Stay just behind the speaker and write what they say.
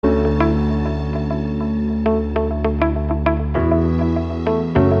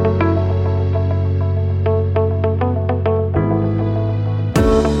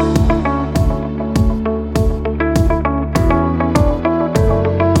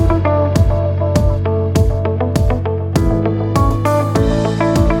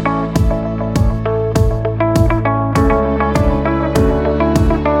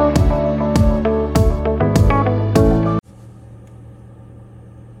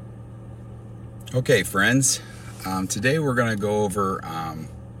Okay, friends, today we're going to go over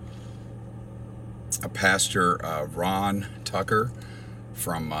a pastor, Ron Tucker,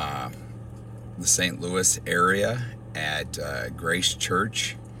 from the St. Louis area at Grace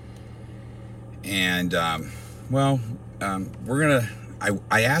Church. And, I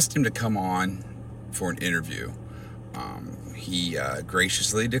asked him to come on for an interview. He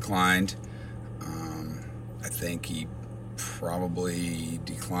graciously declined. I think he probably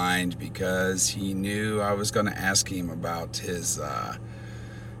declined because he knew I was going to ask him about his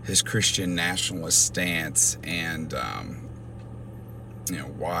Christian nationalist stance and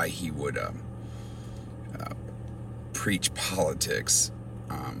why he would preach politics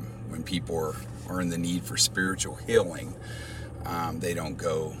when people are in the need for spiritual healing. They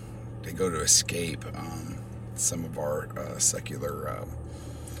go to escape some of our secular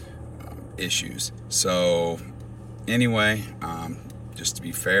issues. So anyway, just to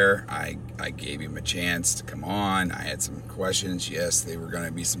be fair, I gave him a chance to come on. I had some questions. Yes, they were going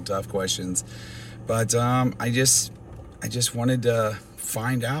to be some tough questions, but I just wanted to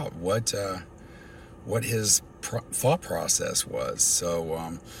find out what his thought process was.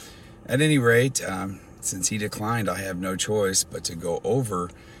 So at any rate, since he declined, I have no choice but to go over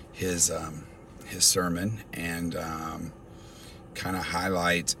his sermon and kind of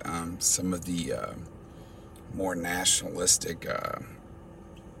highlight some of the more nationalistic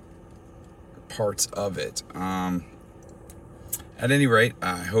parts of it. At any rate,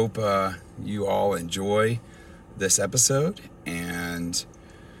 I hope you all enjoy this episode, and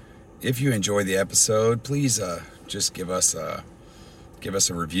if you enjoy the episode, please just give us a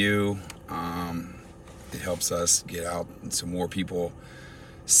review. It helps us get out so more people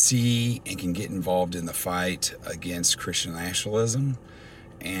see and can get involved in the fight against Christian nationalism.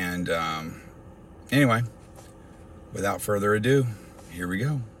 And anyway, without further ado, here we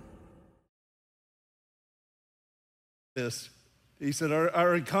go. He said,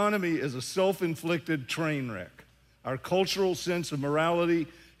 our economy is a self-inflicted train wreck. Our cultural sense of morality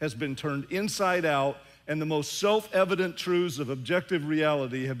has been turned inside out, and the most self-evident truths of objective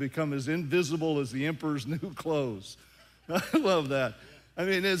reality have become as invisible as the emperor's new clothes. I love that. I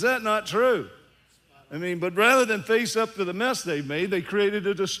mean, is that not true? But rather than face up to the mess they've made, they created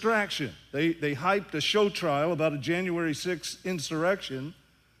a distraction. They hyped a show trial about a January 6th insurrection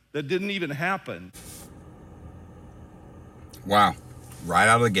that didn't even happen. Wow. Right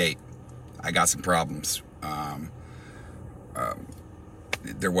out of the gate, I got some problems.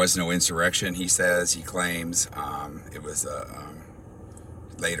 There was no insurrection, he claims. It was,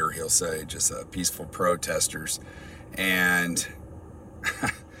 later he'll say, just peaceful protesters. And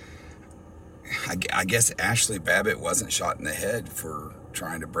I guess Ashley Babbitt wasn't shot in the head for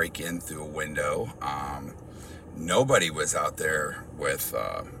trying to break in through a window. Nobody was out there with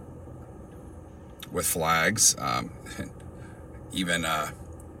flags, even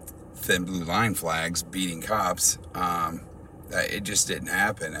thin blue line flags beating cops. It just didn't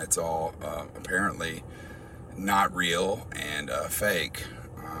happen. It's all apparently not real and fake.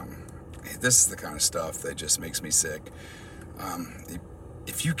 This is the kind of stuff that just makes me sick.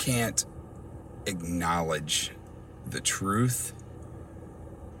 If you can't acknowledge the truth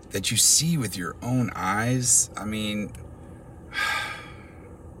that you see with your own eyes, I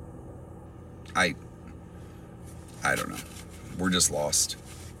don't know. We're just lost.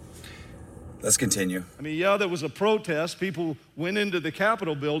 Let's continue. There was a protest. People went into the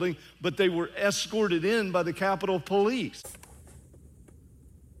Capitol building, but they were escorted in by the Capitol police.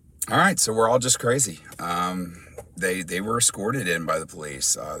 All right, so we're all just crazy. They were escorted in by the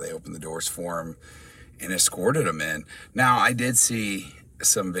police. They opened the doors for them and escorted them in. Now, I did see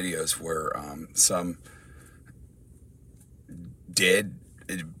some videos where some did,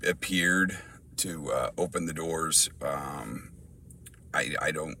 it appeared to open the doors.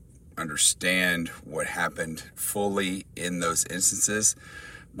 I don't understand what happened fully in those instances,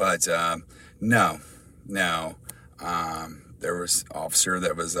 but no. There was an officer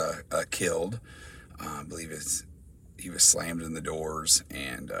that was killed. I believe he was slammed in the doors,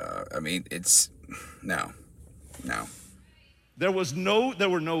 and it's no. There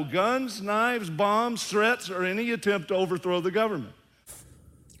were no guns, knives, bombs, threats, or any attempt to overthrow the government.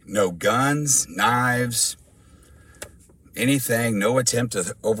 No guns, knives, anything, no attempt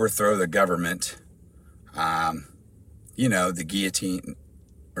to overthrow the government. The guillotine,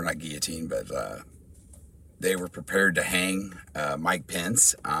 or not guillotine, but they were prepared to hang Mike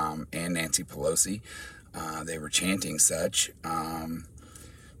Pence and Nancy Pelosi. They were chanting such,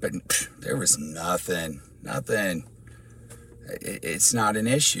 but there was nothing. It's not an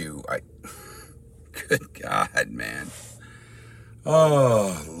issue. Good God, man.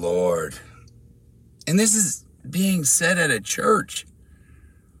 Oh, Lord. And this is being said at a church.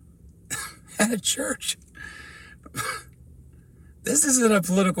 At a church. This isn't a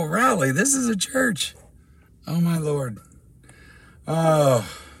political rally. This is a church. Oh, my Lord. Oh,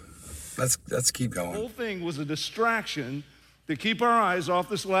 let's keep going. The whole thing was a distraction to keep our eyes off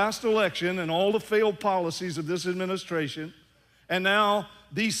this last election and all the failed policies of this administration. And now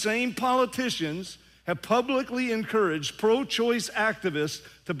these same politicians have publicly encouraged pro-choice activists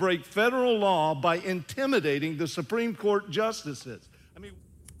to break federal law by intimidating the Supreme Court justices. I mean,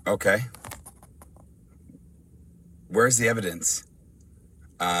 okay. Where's the evidence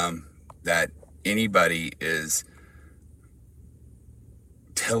that anybody is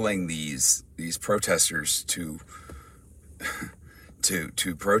telling these protesters to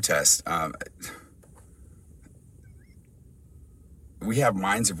protest? We have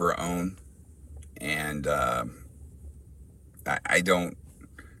minds of our own, and I don't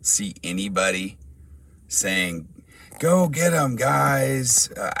see anybody saying, "Go get them, guys."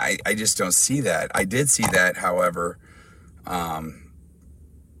 I just don't see that. I did see that, however,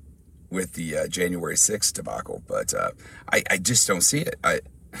 with the January 6th debacle, but I just don't see it.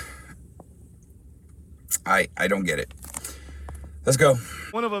 I don't get it. Let's go.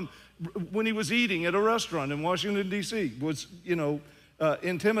 One of them, when he was eating at a restaurant in Washington, D.C., was,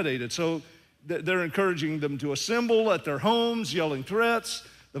 intimidated. So they're encouraging them to assemble at their homes, yelling threats.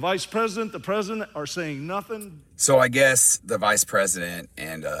 The vice president, the president are saying nothing. So I guess the vice president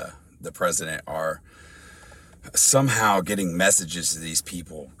and the president are somehow getting messages to these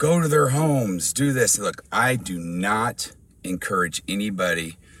people. Go to their homes, do this. Look, I do not encourage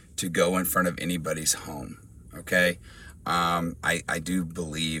anybody to go in front of anybody's home, okay? I do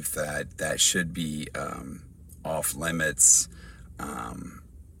believe that should be off limits.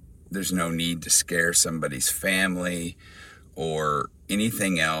 There's no need to scare somebody's family or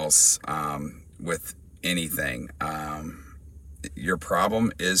anything else with anything. Your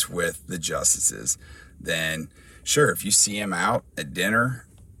problem is with the justices. Then sure, if you see them out at dinner,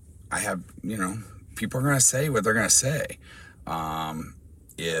 people are going to say what they're going to say.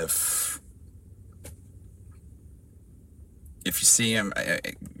 If you see them,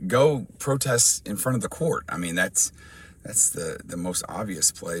 go protest in front of the court. I mean, that's the most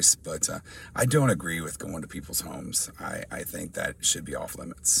obvious place, but I don't agree with going to people's homes. I think that should be off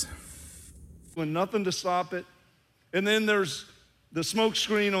limits. When nothing to stop it. And then there's the smoke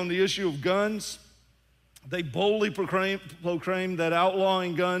screen on the issue of guns. They boldly proclaim that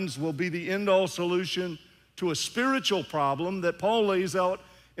outlawing guns will be the end-all solution to a spiritual problem that Paul lays out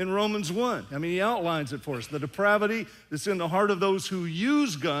in Romans 1. I mean, he outlines it for us, the depravity that's in the heart of those who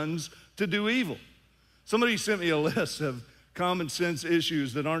use guns to do evil. Somebody sent me a list of common sense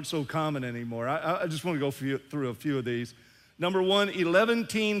issues that aren't so common anymore. I just want to go through a few of these. Number one, 11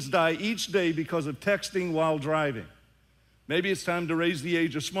 teens die each day because of texting while driving. Maybe it's time to raise the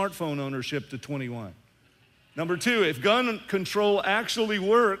age of smartphone ownership to 21. Number two, if gun control actually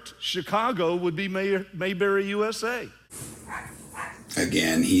worked, Chicago would be Mayberry, USA.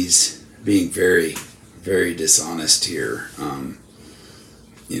 Again, he's being very, very dishonest here.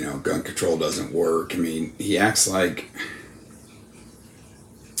 Gun control doesn't work. I mean, he acts like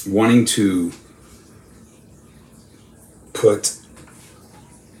wanting to put,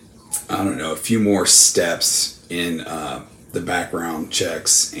 a few more steps in the background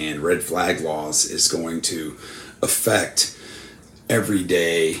checks and red flag laws is going to affect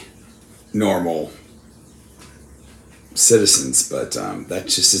everyday, normal citizens, but that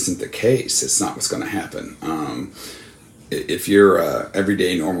just isn't the case. It's not what's going to happen. If you're a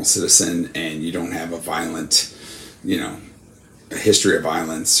everyday normal citizen and you don't have a violent, a history of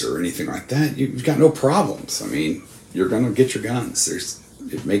violence or anything like that, you've got no problems. I mean, you're going to get your guns.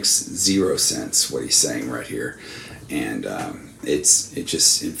 It makes zero sense what he's saying right here, and it's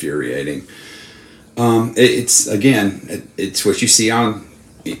just infuriating. It's what you see on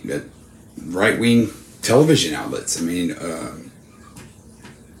right-wing television outlets. I mean,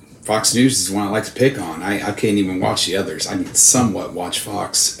 Fox News is one I like to pick on. I can't even watch the others. I can somewhat watch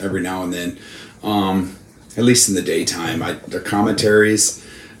Fox every now and then, at least in the daytime. Their commentaries,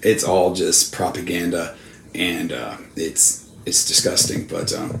 it's all just propaganda, and it's disgusting.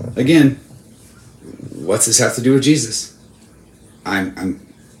 But again, what's this have to do with Jesus? Why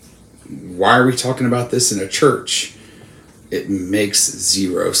are we talking about this in a church? It makes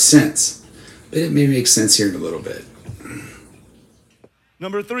zero sense. But it may make sense here in a little bit.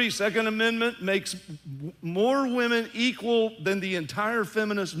 Number three, Second Amendment makes more women equal than the entire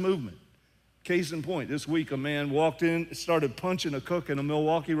feminist movement. Case in point, this week a man walked in, started punching a cook in a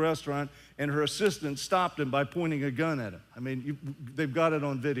Milwaukee restaurant, and her assistant stopped him by pointing a gun at him. I mean, they've got it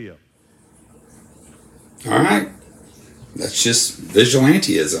on video. All right. That's just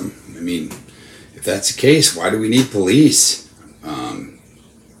vigilantism. I mean, if that's the case, why do we need police?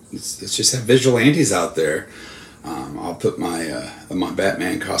 Let's just have vigilantes out there. I'll put my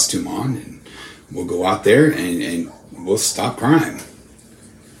Batman costume on, and we'll go out there and we'll stop crime.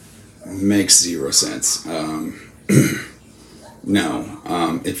 Makes zero sense. No.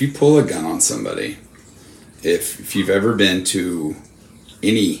 If you pull a gun on somebody, if you've ever been to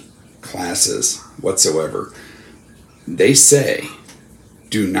any classes whatsoever, they say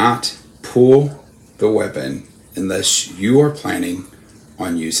do not pull the weapon unless you are planning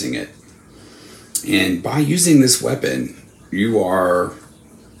on using it. And by using this weapon, you are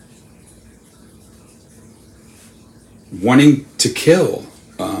wanting to kill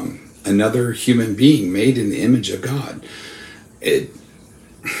another human being made in the image of God. It,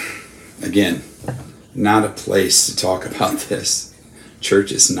 again, not a place to talk about this.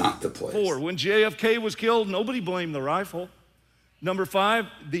 Church is not the place. 4, when JFK was killed, nobody blamed the rifle. Number 5,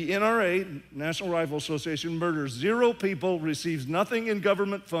 the NRA, National Rifle Association, murders 0 people, receives nothing in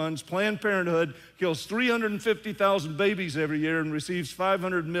government funds. Planned Parenthood kills 350,000 babies every year and receives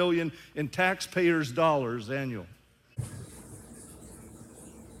 $500 million in taxpayers' dollars annual.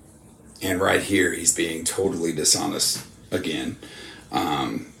 And right here, he's being totally dishonest again.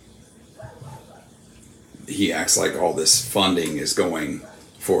 He acts like all this funding is going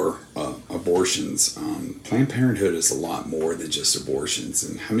for abortions. Planned Parenthood is a lot more than just abortions.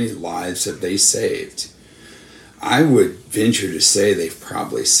 And how many lives have they saved? I would venture to say they've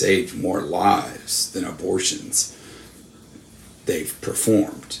probably saved more lives than abortions they've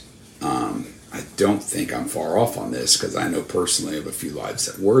performed. I don't think I'm far off on this, because I know personally of a few lives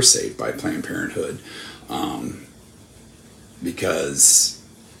that were saved by Planned Parenthood. Because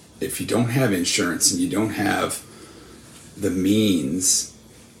if you don't have insurance and you don't have the means,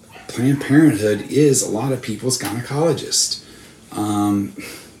 Planned Parenthood is a lot of people's gynecologist. I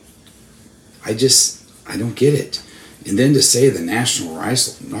don't get it. And then to say the National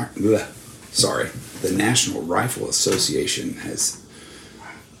Rifle Association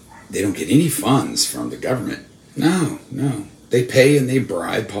they don't get any funds from the government. No. They pay and they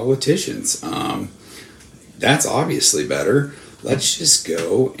bribe politicians. That's obviously better. Let's just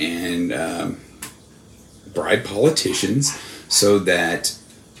go and bribe politicians so that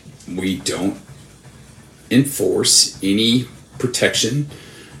we don't enforce any protection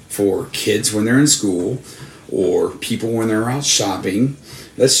for kids when they're in school or people when they're out shopping.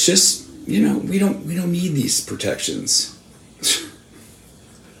 Let's just, we don't need these protections.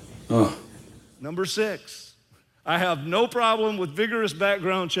 Oh. Number 6, I have no problem with vigorous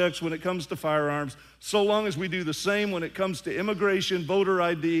background checks when it comes to firearms, so long as we do the same when it comes to immigration, voter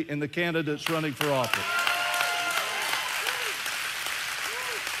ID, and the candidates running for office.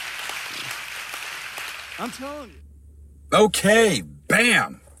 I'm telling you. Okay,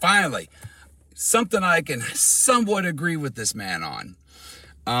 bam, finally. Something I can somewhat agree with this man on.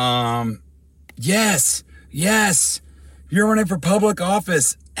 Yes, you're running for public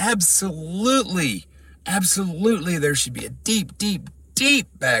office. Absolutely, there should be a deep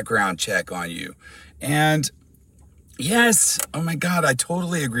background check on you. And yes, oh my God, I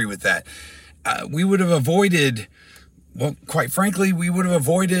totally agree with that. We would have avoided, well, quite frankly, we would have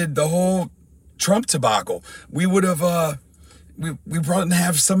avoided the whole Trump debacle. We would have, we probably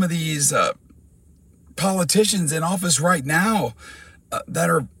have some of these politicians in office right now that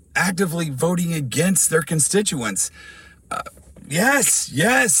are actively voting against their constituents.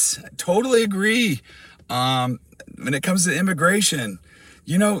 Yes, totally agree. When it comes to immigration,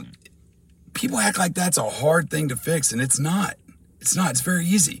 people act like that's a hard thing to fix, and it's not. It's very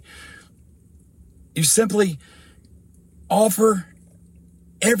easy. You simply offer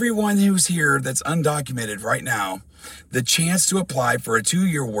everyone who's here that's undocumented right now the chance to apply for a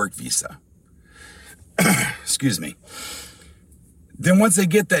 2-year work visa. Excuse me. Then once they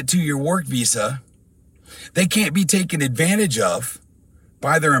get that 2-year work visa, they can't be taken advantage of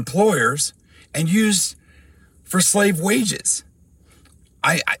by their employers and used for slave wages.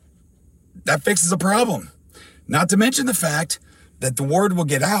 That fixes the problem. Not to mention the fact that the word will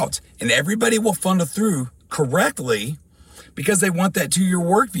get out and everybody will funnel through correctly because they want that 2-year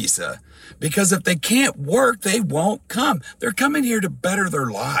work visa. Because if they can't work, they won't come. They're coming here to better their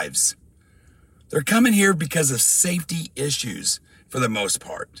lives. They're coming here because of safety issues for the most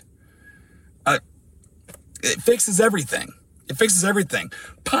part. It fixes everything.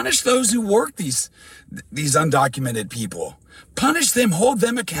 Punish those who work these undocumented people. Punish them, hold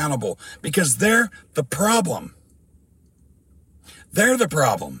them accountable, because they're the problem.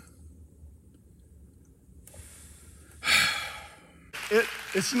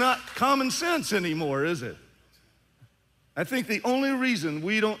 It's not common sense anymore, is it? I think the only reason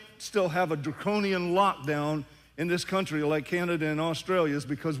we don't still have a draconian lockdown in this country like Canada and Australia is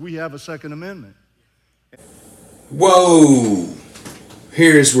because we have a Second Amendment. Whoa!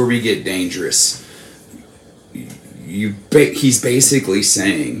 Here's where we get dangerous. He's basically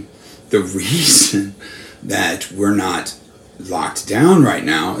saying the reason that we're not locked down right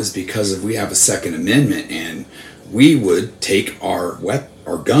now is because we have a Second Amendment, and we would take our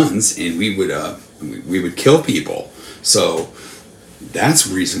guns and we would kill people. So that's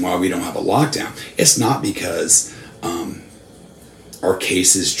the reason why we don't have a lockdown. It's not because our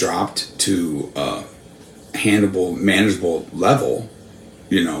cases dropped to a manageable level,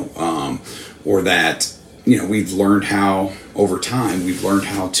 or that we've learned how over time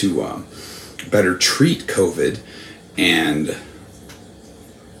to better treat COVID and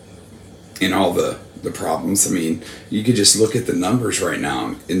all the problems. I mean, you could just look at the numbers right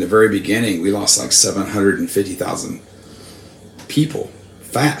now. In the very beginning, we lost like 750,000 people,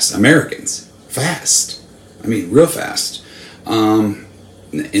 Americans, fast. I mean, real fast.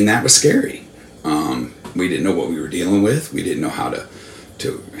 And that was scary. We didn't know what we were dealing with. We didn't know how to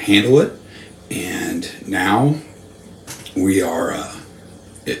handle it. And now we are,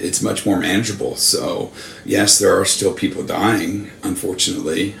 it's much more manageable. So yes, there are still people dying,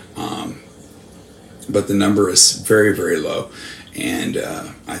 unfortunately. But the number is very, very low. And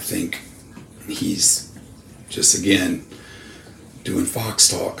I think he's just, again, doing Fox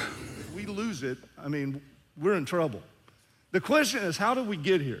talk. If we lose it, I mean, we're in trouble. The question is, how did we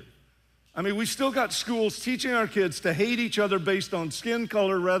get here? I mean, we still got schools teaching our kids to hate each other based on skin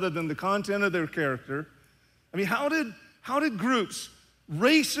color rather than the content of their character. I mean, how did groups,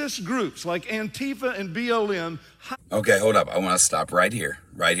 racist groups like Antifa and BLM... Okay, hold up. I want to stop right here.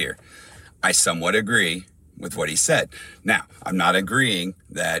 I somewhat agree with what he said. Now, I'm not agreeing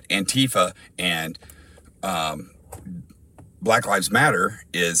that Antifa and Black Lives Matter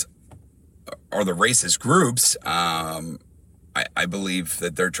are the racist groups. I believe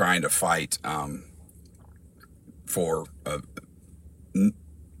that they're trying to fight for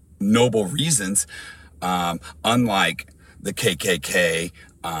noble reasons, unlike the KKK,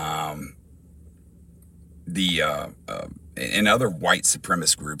 and other white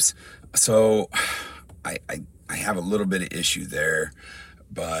supremacist groups. So I have a little bit of issue there,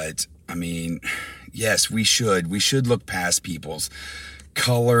 but I mean, yes, we should look past people's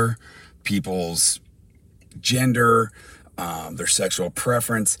color, people's gender, their sexual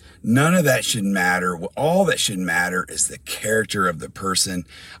preference. None of that should matter. All that should matter is the character of the person.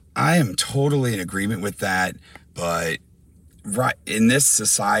 I am totally in agreement with that, but right in this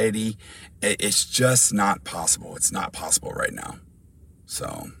society, it's just not possible. It's not possible right now.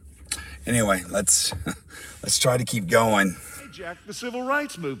 So anyway, let's try to keep going. Hijack the civil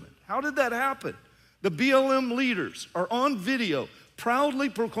rights movement. How did that happen? The BLM leaders are on video proudly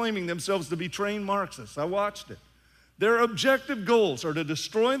proclaiming themselves to be trained Marxists. I watched it. Their objective goals are to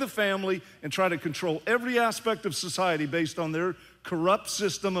destroy the family and try to control every aspect of society based on their corrupt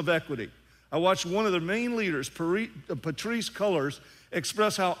system of equity. I watched one of their main leaders, Patrisse Cullors,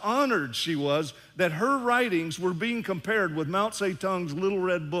 express how honored she was that her writings were being compared with Mao Zedong's Little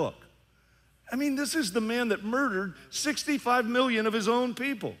Red Book. I mean, this is the man that murdered 65 million of his own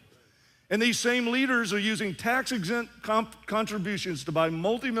people. And these same leaders are using tax-exempt contributions to buy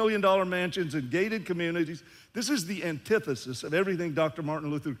multi-million-dollar mansions in gated communities. This is the antithesis of everything Dr. Martin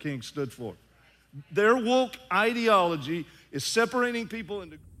Luther King stood for. Their woke ideology is separating people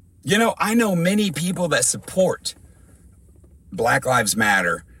into... I know many people that support Black Lives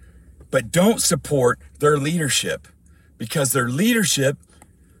Matter, but don't support their leadership, because their leadership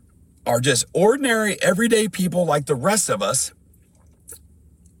are just ordinary, everyday people like the rest of us.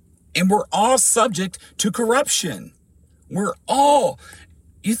 And we're all subject to corruption.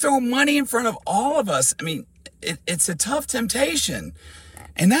 You throw money in front of all of us. I mean, it's a tough temptation.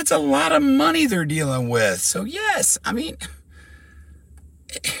 And that's a lot of money they're dealing with. So yes, I mean,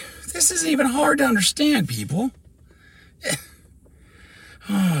 this isn't even hard to understand, people.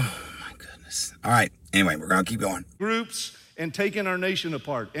 Oh my goodness. All right, anyway, we're gonna keep going. Groups and taking our nation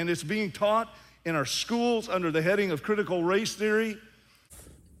apart. And it's being taught in our schools under the heading of critical race theory.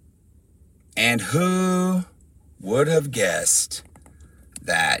 And who would have guessed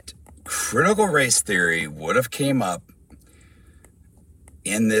that critical race theory would have came up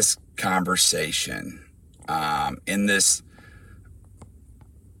in this conversation, in this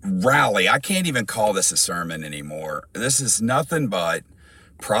rally? I can't even call this a sermon anymore. This is nothing but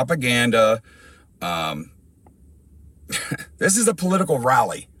propaganda. This is a political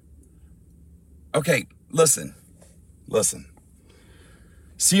rally. Okay, listen.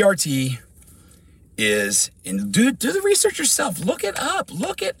 CRT is, and do the research yourself. Look it up.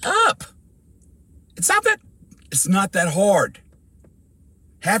 Look it up. It's not that hard.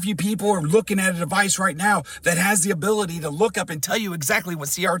 Half you people are looking at a device right now that has the ability to look up and tell you exactly what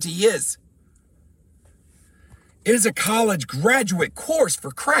CRT is. It is a college graduate course,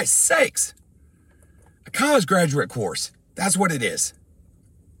 for Christ's sakes. A college graduate course. That's what it is.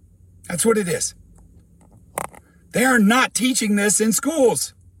 That's what it is. They are not teaching this in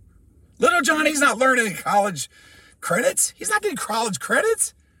schools. Little Johnny's not learning college credits. He's not getting college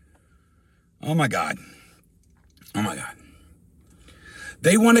credits. Oh my God. Oh my God.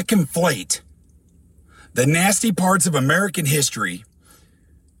 They want to conflate the nasty parts of American history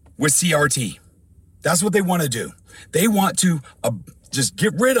with CRT. That's what they want to do. They want to just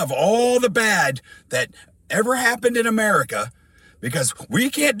get rid of all the bad that ever happened in America because we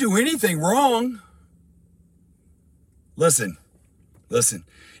can't do anything wrong. Listen.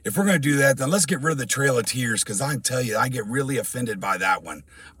 If we're going to do that, then let's get rid of the Trail of Tears, because I tell you, I get really offended by that one.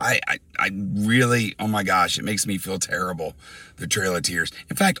 I really, oh my gosh, it makes me feel terrible, the Trail of Tears.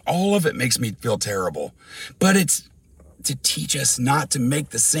 In fact, all of it makes me feel terrible. But it's to teach us not to make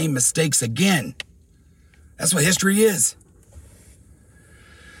the same mistakes again. That's what history is.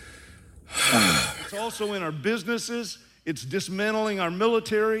 It's also in our businesses. It's dismantling our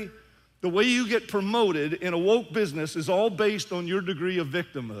military. The way you get promoted in a woke business is all based on your degree of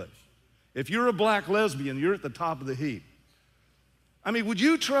victimhood. If you're a black lesbian, you're at the top of the heap. I mean, would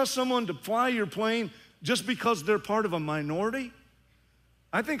you trust someone to fly your plane just because they're part of a minority?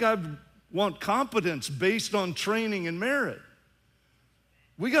 I think I'd want competence based on training and merit.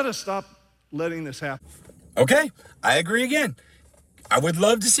 We got to stop letting this happen. Okay, I agree again. I would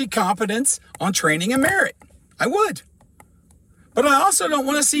love to see competence on training and merit. I would. But I also don't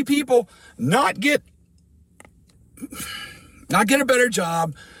want to see people not get a better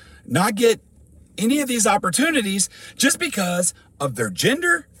job, not get any of these opportunities just because of their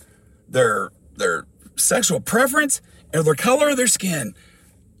gender, their sexual preference, or the color of their skin.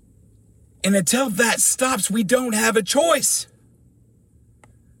 And until that stops, we don't have a choice.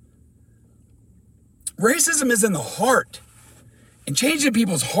 Racism is in the heart. And changing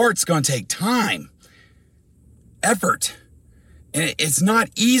people's hearts is going to take time, effort. And it's not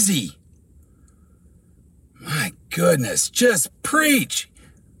easy. My goodness, just preach.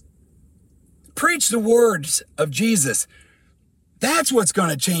 Preach the words of Jesus. That's what's going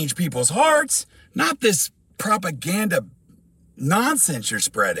to change people's hearts, not this propaganda nonsense you're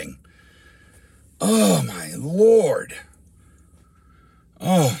spreading. Oh, my Lord.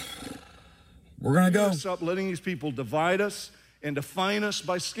 Oh, we're going to go. Stop letting these people divide us and define us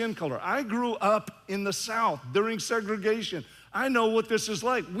by skin color. I grew up in the South during segregation. I know what this is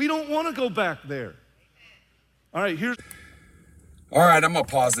like. We don't want to go back there. All right, All right, I'm going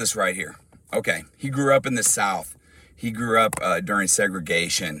to pause this right here. Okay, he grew up in the South. He grew up during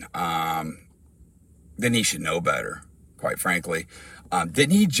segregation. Then he should know better, quite frankly.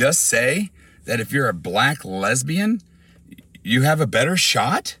 Didn't he just say that if you're a black lesbian, you have a better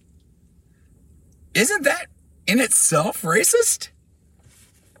shot? Isn't that in itself racist?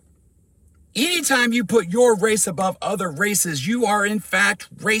 Anytime you put your race above other races, you are in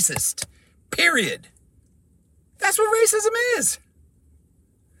fact racist. Period. That's what racism is.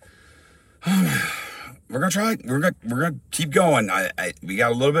 We're gonna try. We're gonna keep going. We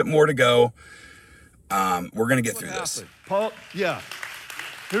got a little bit more to go. We're gonna get through this. Paul,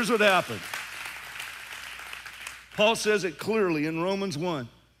 here's what happened. Paul says it clearly in Romans 1.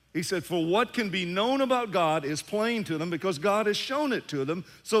 He said, for what can be known about God is plain to them because God has shown it to them,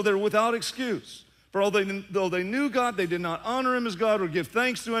 so they're without excuse. For though they knew God, they did not honor him as God or give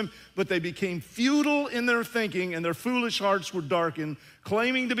thanks to him, but they became futile in their thinking and their foolish hearts were darkened.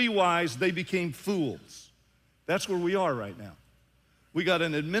 Claiming to be wise, they became fools. That's where we are right now. We got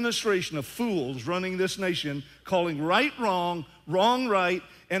an administration of fools running this nation, calling right wrong, wrong right,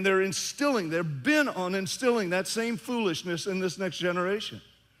 and they're bent on instilling that same foolishness in this next generation.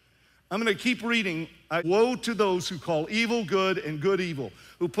 I'm going to keep reading. Woe to those who call evil good and good evil,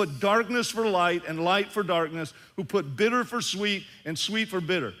 who put darkness for light and light for darkness, who put bitter for sweet and sweet for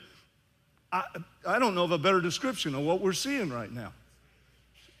bitter. I don't know of a better description of what we're seeing right now.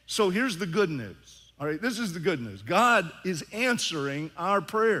 So here's the good news. All right, this is the good news. God is answering our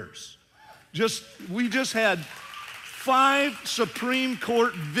prayers. We just had 5 Supreme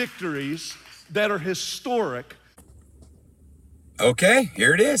Court victories that are historic. Okay,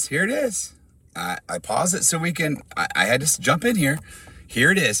 here it is. I pause it so we can, I had to jump in here. Here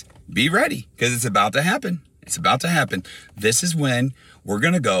it is. Be ready, because it's about to happen. It's about to happen. This is when we're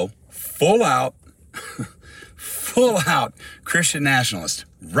going to go full out full out Christian nationalist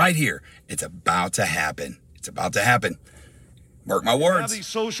right here. It's about to happen. It's about to happen. Mark my Now words. these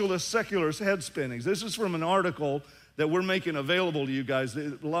socialist, secularist head spinnings. This is from an article that we're making available to you guys.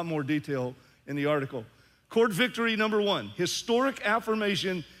 A lot more detail in the article. Court victory number 1, historic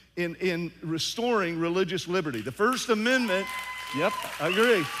affirmation in restoring religious liberty. The First Amendment, yep, I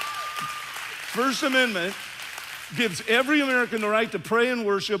agree. First Amendment gives every American the right to pray and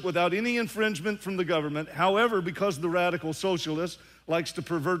worship without any infringement from the government. However, because the radical socialist likes to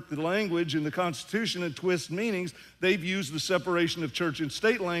pervert the language in the Constitution and twist meanings, they've used the separation of church and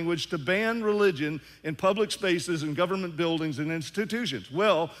state language to ban religion in public spaces and government buildings and institutions.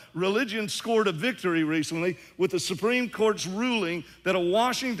 Well, religion scored a victory recently with the Supreme Court's ruling that a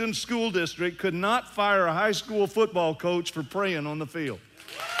Washington school district could not fire a high school football coach for praying on the field.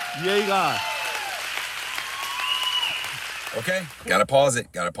 Yay, God. Okay, gotta pause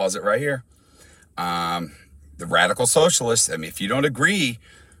it. Gotta pause it right here. The radical socialists, I mean, if you don't agree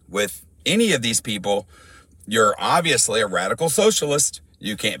with any of these people, you're obviously a radical socialist.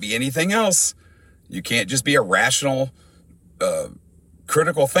 You can't be anything else. You can't just be a rational,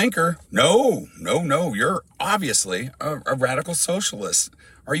 critical thinker. No. You're obviously a radical socialist.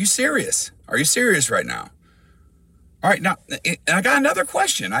 Are you serious? Are you serious right now? All right, now, I got another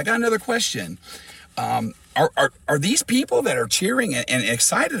question. Are these people that are cheering and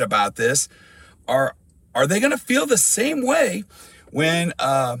excited about this, are they going to feel the same way when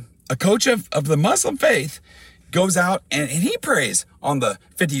a coach of the Muslim faith goes out and he prays on the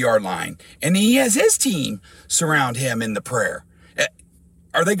 50-yard line and he has his team surround him in the prayer?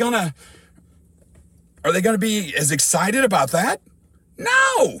 Are they going to be as excited about that?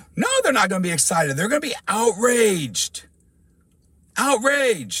 No, they're not going to be excited. They're going to be outraged.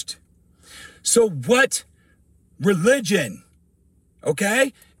 So what religion?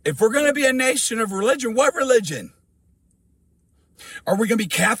 Okay? If we're going to be a nation of religion, what religion? Are we going to be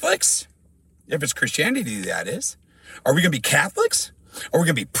Catholics? If it's Christianity, that is. Are we going to be Catholics? Are we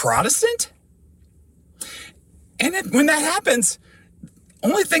going to be Protestant? And when that happens,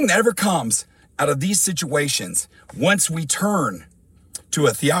 only thing that ever comes out of these situations, once we turn to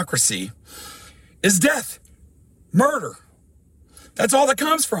a theocracy, is death, murder. That's all that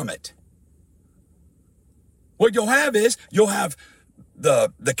comes from it. What you'll have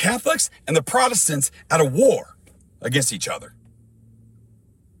the Catholics and the Protestants at a war against each other.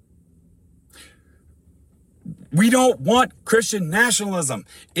 We don't want Christian nationalism.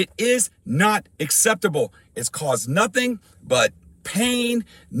 It is not acceptable. It's caused nothing but pain,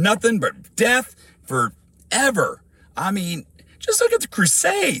 nothing but death forever. I mean, just look at the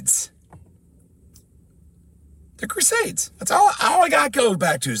Crusades. The Crusades. That's all I got to go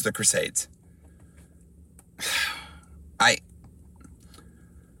back to is the Crusades.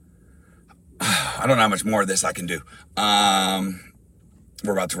 I don't know how much more of this I can do.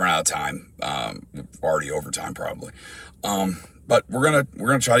 We're about to run out of time. Already over time probably. But we're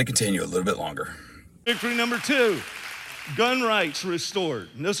gonna try to continue a little bit longer. Victory number 2, gun rights restored.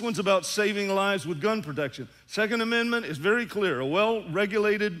 And this one's about saving lives with gun protection. Second Amendment is very clear. A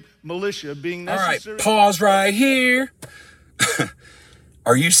well-regulated militia being necessary. All right, pause right here.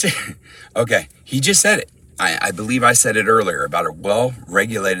 Are you serious? Okay, he just said it. I believe I said it earlier about a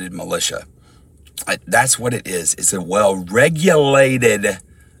well-regulated militia. That's what it is. It's a well-regulated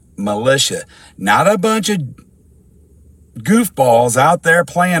militia, not a bunch of goofballs out there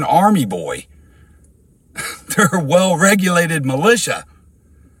playing army boy. They're a well-regulated militia.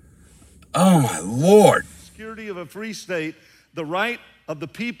 Oh, my Lord. Security of a free state, the right of the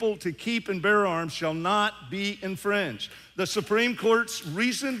people to keep and bear arms shall not be infringed. The Supreme Court's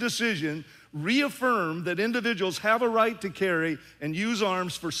recent decision reaffirmed that individuals have a right to carry and use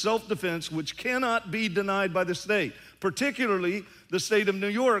arms for self-defense, which cannot be denied by the state, particularly the state of New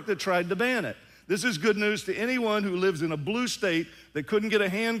York that tried to ban it. This is good news to anyone who lives in a blue state that couldn't get a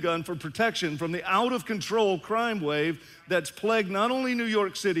handgun for protection from the out-of-control crime wave that's plagued not only New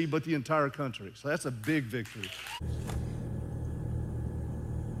York City, but the entire country. So that's a big victory.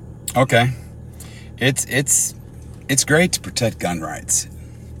 Okay. It's great to protect gun rights.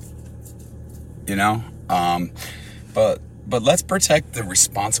 You know? But let's protect the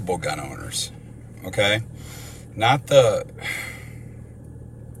responsible gun owners. Okay? Not the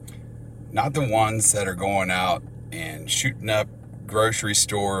ones that are going out and shooting up grocery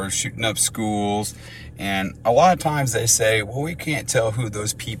stores, shooting up schools. And a lot of times they say, well, we can't tell who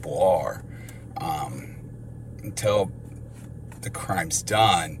those people are until the crime's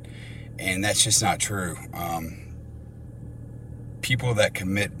done. And that's just not true. People that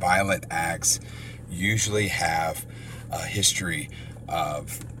commit violent acts usually have a history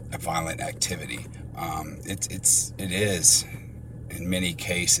of violent activity. It is in many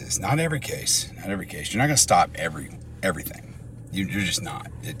cases, not every case. You're not going to stop everything. You're just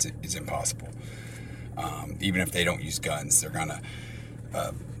not. It's impossible. Even if they don't use guns, they're going to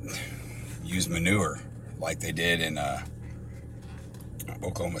use manure like they did in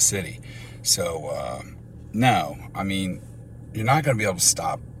Oklahoma City. So, no, I mean, you're not going to be able to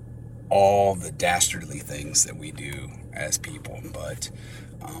stop all the dastardly things that we do as people, but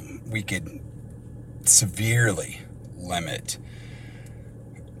we could severely limit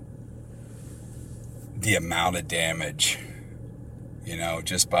the amount of damage,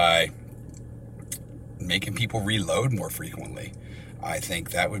 just by making people reload more frequently. I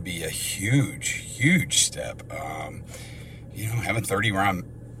think that would be a huge step. Having 30 round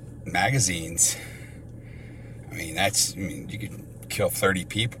magazines, you could kill 30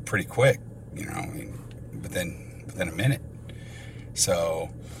 people pretty quick, within a minute. So,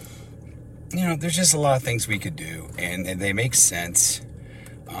 there's just a lot of things we could do, and they make sense.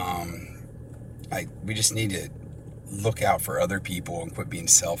 We just need to look out for other people and quit being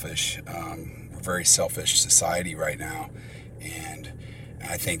selfish. We're a very selfish society right now, and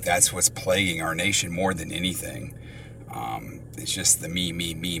I think that's what's plaguing our nation more than anything. It's just the me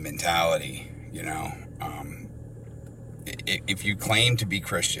mentality, If you claim to be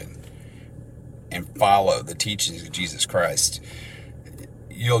Christian and follow the teachings of Jesus Christ,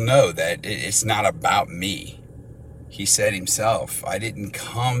 you'll know that it's not about me. He said himself, I didn't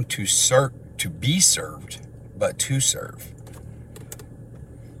come to be served, but to serve.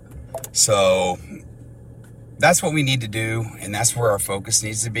 So that's what we need to do, and that's where our focus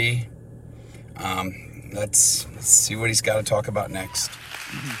needs to be. Let's see what he's got to talk about next.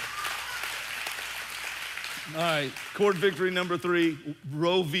 All right, court victory number 3,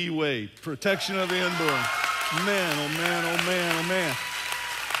 Roe v. Wade, protection of the unborn. Man, oh man, oh man, oh man.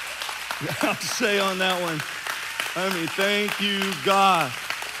 I have to say on that one, thank you, God.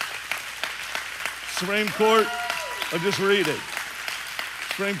 Supreme Court, I'll just read it.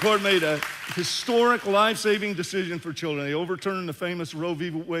 Supreme Court made a historic life-saving decision for children. They overturned the famous Roe v.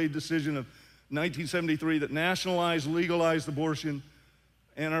 Wade decision of 1973 that nationalized, legalized abortion,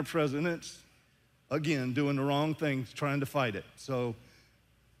 and our president's, again, doing the wrong things, trying to fight it. So,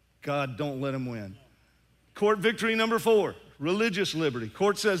 God, don't let him win. Court victory number 4, religious liberty.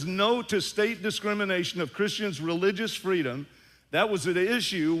 Court says no to state discrimination of Christians' religious freedom. That was an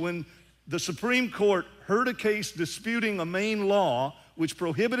issue when the Supreme Court heard a case disputing a Maine law which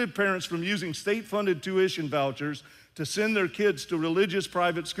prohibited parents from using state-funded tuition vouchers to send their kids to religious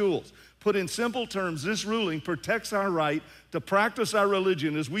private schools. Put in simple terms, this ruling protects our right to practice our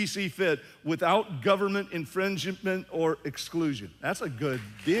religion as we see fit without government infringement or exclusion. That's a good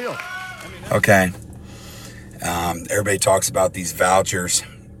deal. Okay. Everybody talks about these vouchers,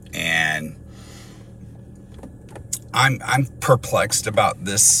 and I'm perplexed about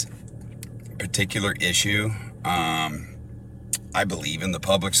this particular issue. I believe in the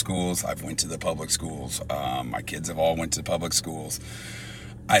public schools. I've went to the public schools. My kids have all went to public schools.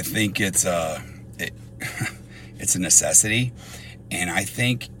 I think it's a necessity, and I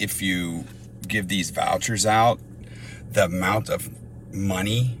think if you give these vouchers out, the amount of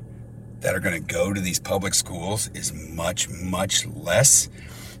money that are going to go to these public schools is much less.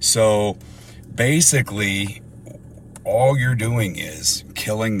 So basically, all you're doing is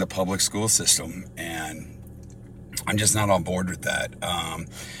killing the public school system, and I'm just not on board with that.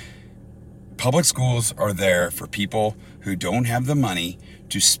 Public schools are there for people who don't have the money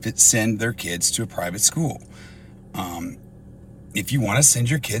to send their kids to a private school. If you want to send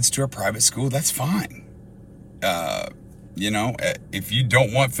your kids to a private school, that's fine. If you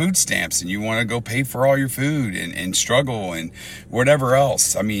don't want food stamps and you want to go pay for all your food and struggle and whatever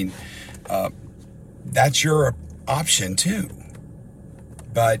else, that's your option too.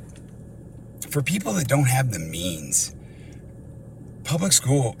 But for people that don't have the means, public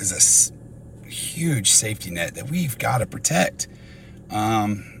school is a huge safety net that we've got to protect.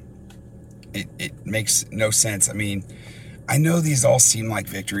 It makes no sense. I know these all seem like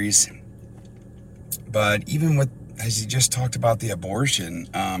victories, but even as you just talked about the abortion,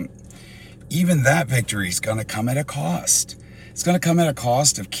 even that victory is going to come at a cost. It's going to come at a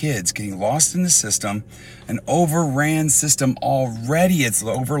cost of kids getting lost in the system, an overran system already. It's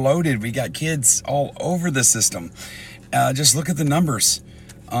overloaded. We got kids all over the system. Just look at the numbers.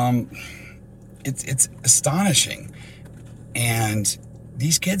 It's astonishing. And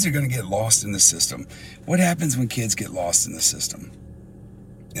these kids are going to get lost in the system. What happens when kids get lost in the system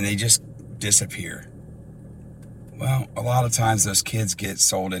and they just disappear? Well, a lot of times those kids get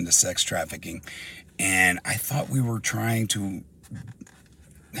sold into sex trafficking. And I thought we were trying to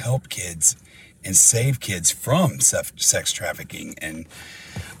help kids and save kids from sex trafficking. And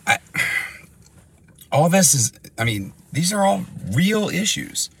all this is, I mean, these are all real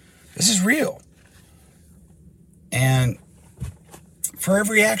issues. This is real. And for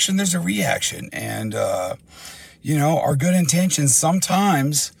every action, there's a reaction. And, you know, our good intentions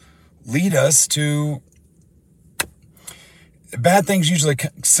sometimes lead us to bad things. Usually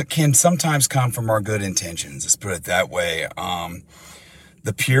can sometimes come from our good intentions. Let's put it that way.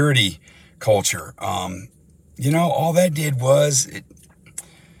 The purity culture, you know, all that did was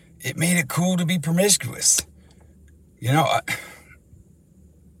it made it cool to be promiscuous, you know.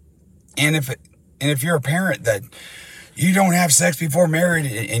 And if you're a parent that you don't have sex before marriage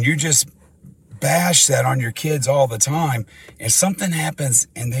and you just bash that on your kids all the time, and something happens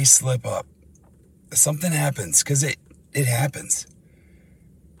and they slip up, something happens, because it happens,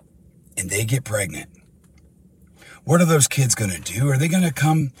 and they get pregnant, what are those kids going to do? Are they going to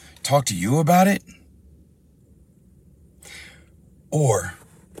come talk to you about it? Or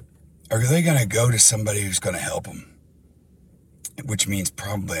are they going to go to somebody who's going to help them? Which means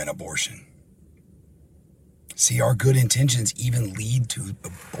probably an abortion. See, our good intentions even lead to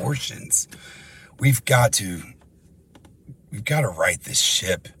abortions. We've got to right this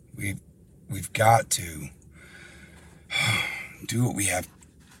ship. We've got to do what we have.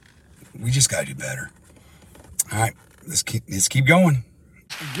 We just got to do better. All right, let's keep going.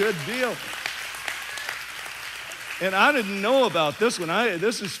 Good deal. And I didn't know about this one.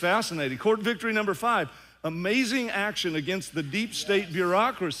 This is fascinating. Court victory number 5. Amazing action against the deep state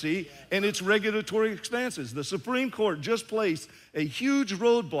bureaucracy and its regulatory expanses. The Supreme Court just placed a huge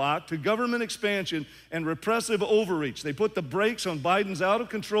roadblock to government expansion and repressive overreach. They put the brakes on Biden's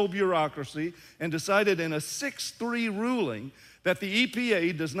out-of-control bureaucracy and decided in a 6-3 ruling that the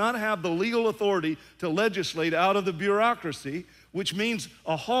EPA does not have the legal authority to legislate out of the bureaucracy, which means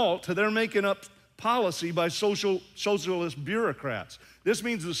a halt to their making up policy by socialist bureaucrats. This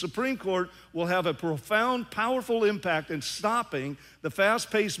means the Supreme Court will have a profound, powerful impact in stopping the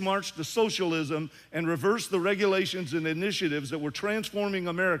fast-paced march to socialism and reverse the regulations and initiatives that were transforming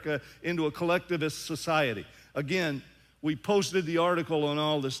America into a collectivist society. Again, we posted the article on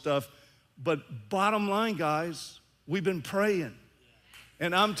all this stuff, but bottom line, guys, we've been praying.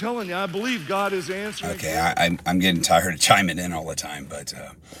 And I'm telling you, I believe God is answering. Okay, I'm getting tired of chiming in all the time, but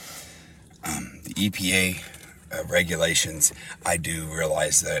the EPA regulations, I do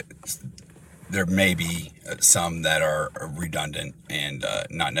realize that there may be some that are redundant and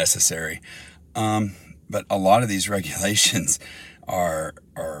not necessary. But a lot of these regulations are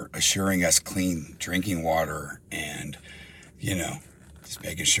assuring us clean drinking water and, you know, just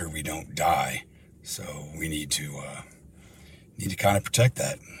making sure we don't die. So we need to kind of protect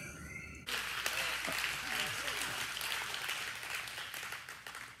that.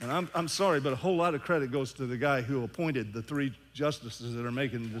 And I'm sorry, but a whole lot of credit goes to the guy who appointed the 3 justices that are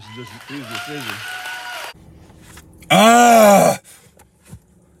making these decisions.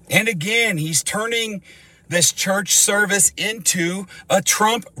 And again, he's turning this church service into a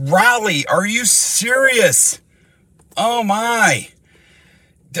Trump rally. Are you serious? Oh my.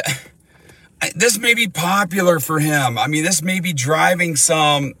 This may be popular for him. I mean, this may be driving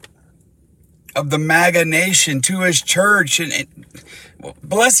some of the MAGA nation to his church, and well,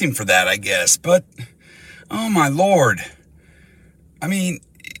 bless him for that, I guess. But, oh my Lord. I mean,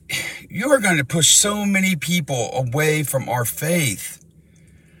 you are going to push so many people away from our faith.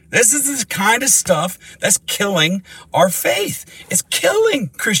 This is the kind of stuff that's killing our faith. It's killing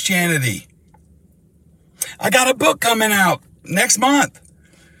Christianity. I got a book coming out next month.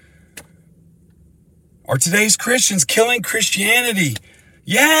 Are today's Christians killing Christianity?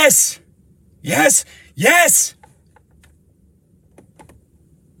 Yes. Yes. Yes.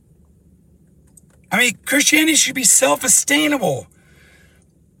 I mean, Christianity should be self-sustainable.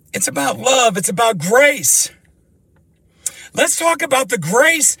 It's about love. It's about grace. Let's talk about the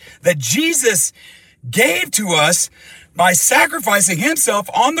grace that Jesus gave to us by sacrificing himself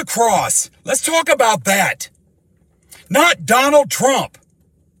on the cross. Let's talk about that. Not Donald Trump.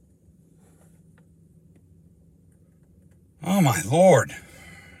 Oh my Lord.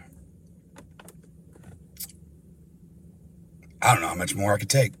 I don't know how much more I could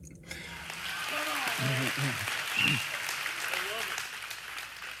take.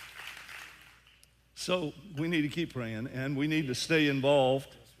 So we need to keep praying, and we need to stay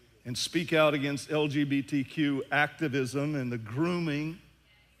involved and speak out against LGBTQ activism and the grooming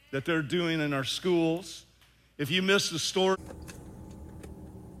that they're doing in our schools. If you missed the story.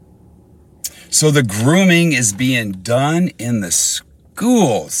 So the grooming is being done in the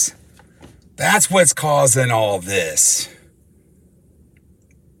schools. That's what's causing all this.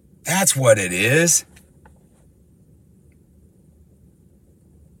 That's what it is.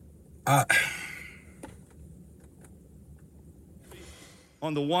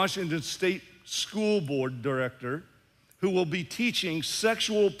 On the Washington State School Board director who will be teaching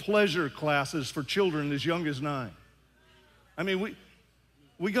sexual pleasure classes for children as young as 9. I mean,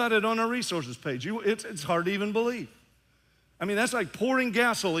 we got it on our resources page. It's hard to even believe. I mean, that's like pouring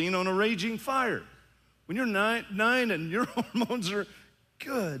gasoline on a raging fire. When you're nine and your hormones are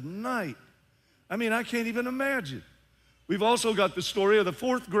good night. I mean, I can't even imagine. We've also got the story of the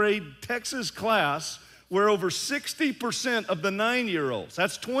 4th grade Texas class where over 60% of the 9-year-olds,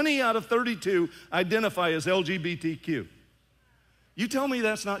 that's 20 out of 32, identify as LGBTQ. You tell me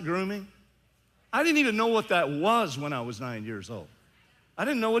that's not grooming? I didn't even know what that was when I was 9 years old. I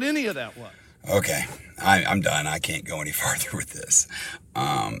didn't know what any of that was. Okay, I'm done. I can't go any farther with this.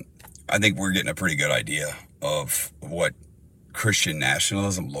 I think we're getting a pretty good idea of what Christian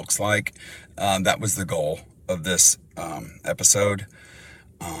nationalism looks like. That was the goal of this episode,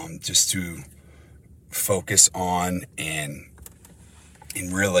 just to focus on and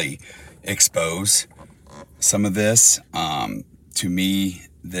really expose some of this. To me,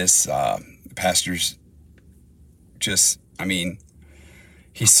 this pastor's just, I mean,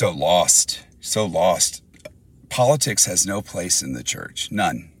 he's so lost. Politics has no place in the church.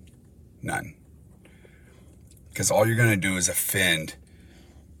 None. Because all you're going to do is offend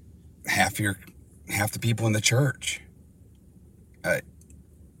half the people in the church.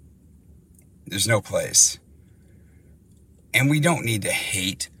 There's no place. And we don't need to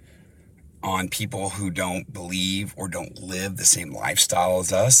hate on people who don't believe or don't live the same lifestyle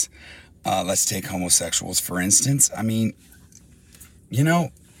as us. Let's take homosexuals, for instance. I mean, you know,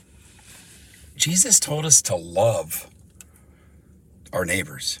 Jesus told us to love our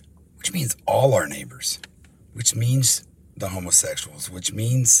neighbors, which means all our neighbors, which means the homosexuals, which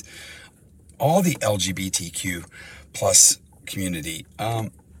means all the LGBTQ plus community.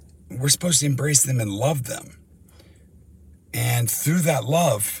 We're supposed to embrace them and love them. And through that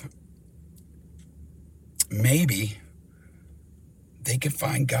love, maybe they can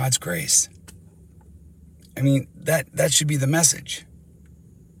find God's grace. I mean, that should be the message.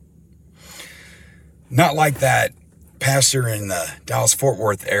 Not like that pastor in the Dallas-Fort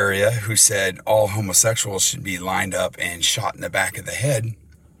Worth area who said all homosexuals should be lined up and shot in the back of the head.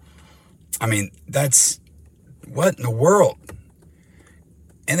 I mean, that's what in the world?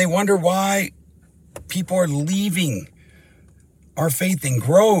 And they wonder why people are leaving our faith in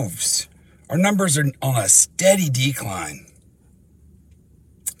groves. Our numbers are on a steady decline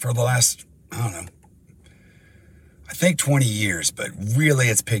for the last, I don't know, I think 20 years, but really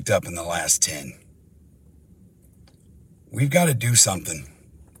it's picked up in the last 10. We've got to do something,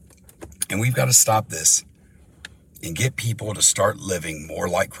 and we've got to stop this and get people to start living more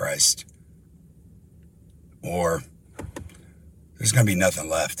like Christ, or there's going to be nothing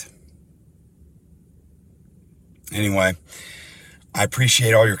left. Anyway, I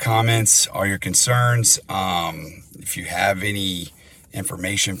appreciate all your comments, all your concerns. If you have any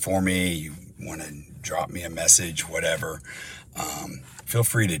information for me, you want to drop me a message, whatever, feel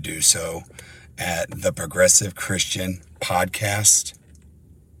free to do so at the Progressive Christian Podcast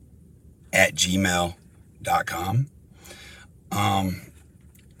at gmail.com.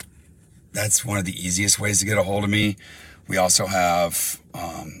 That's one of the easiest ways to get a hold of me. We also have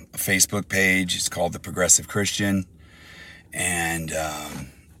a Facebook page. It's called The Progressive Christian. And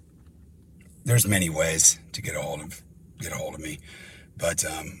there's many ways to get a hold of me. But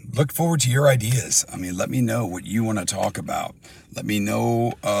look forward to your ideas. I mean, let me know what you want to talk about. Let me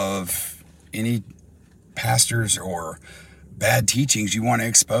know of any pastors or bad teachings you want to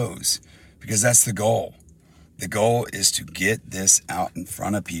expose, because that's the goal. The goal is to get this out in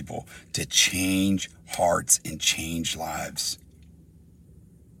front of people, to change hearts and change lives.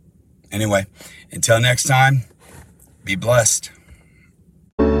 Anyway, until next time, be blessed.